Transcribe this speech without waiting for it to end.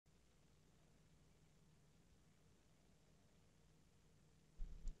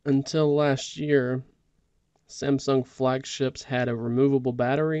Until last year, Samsung flagships had a removable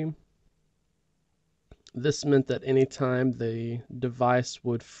battery. This meant that anytime the device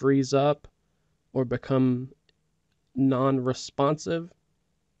would freeze up or become non-responsive,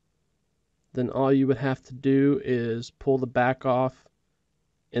 then all you would have to do is pull the back off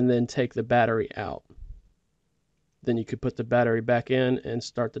and then take the battery out. Then you could put the battery back in and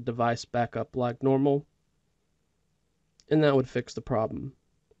start the device back up like normal, and that would fix the problem.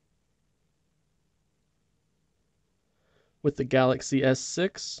 With the Galaxy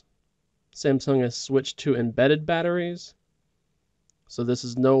S6, Samsung has switched to embedded batteries, so this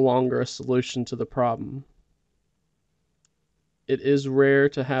is no longer a solution to the problem. It is rare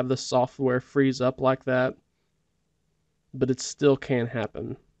to have the software freeze up like that, but it still can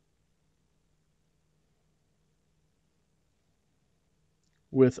happen.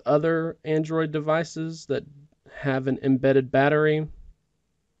 With other Android devices that have an embedded battery,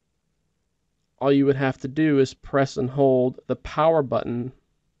 all you would have to do is press and hold the power button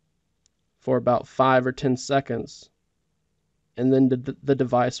for about 5 or 10 seconds, and then the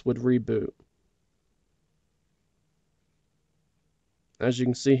device would reboot. As you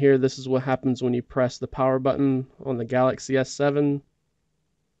can see here, this is what happens when you press the power button on the Galaxy S7,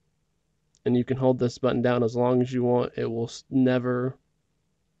 and you can hold this button down as long as you want. It will never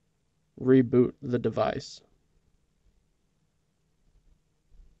reboot the device.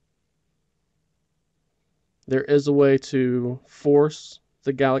 There is a way to force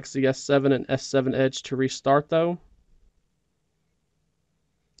the Galaxy S7 and S7 Edge to restart though,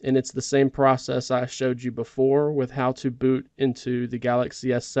 and it's the same process I showed you before with how to boot into the Galaxy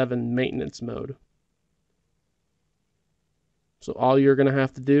S7 maintenance mode. So all you're going to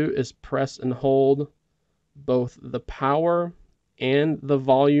have to do is press and hold both the power and the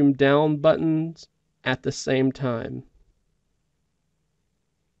volume down buttons at the same time.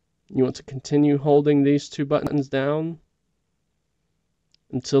 You want to continue holding these two buttons down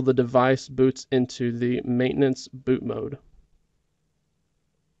until the device boots into the maintenance boot mode.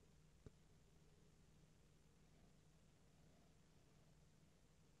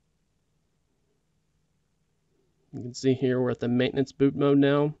 You can see here we're at the maintenance boot mode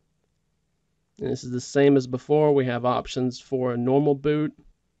now. And this is the same as before. We have options for a normal boot,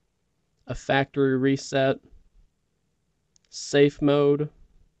 a factory reset, safe mode,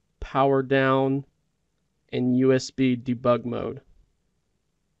 power down, and USB debug mode.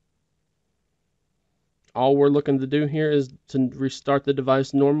 All we're looking to do here is to restart the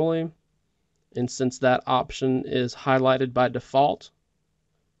device normally, and since that option is highlighted by default,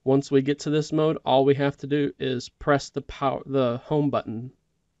 once we get to this mode, all we have to do is press the home button.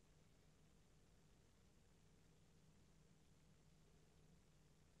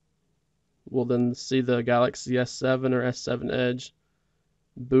 We'll then see the Galaxy S7 or S7 Edge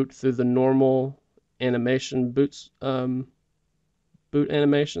boot through the normal animation boot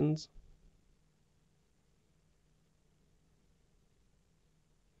animations.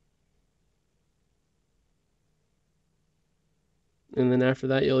 And then after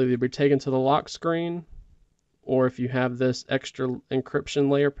that, you'll either be taken to the lock screen, or if you have this extra encryption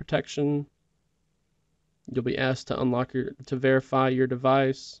layer protection, you'll be asked to verify your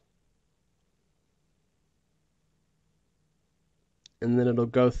device. And then it'll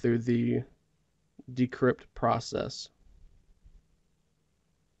go through the decrypt process.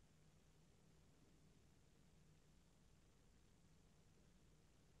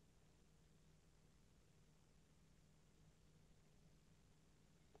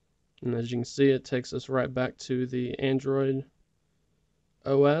 And as you can see, it takes us right back to the Android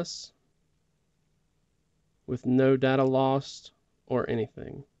OS with no data lost or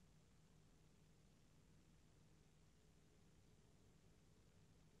anything.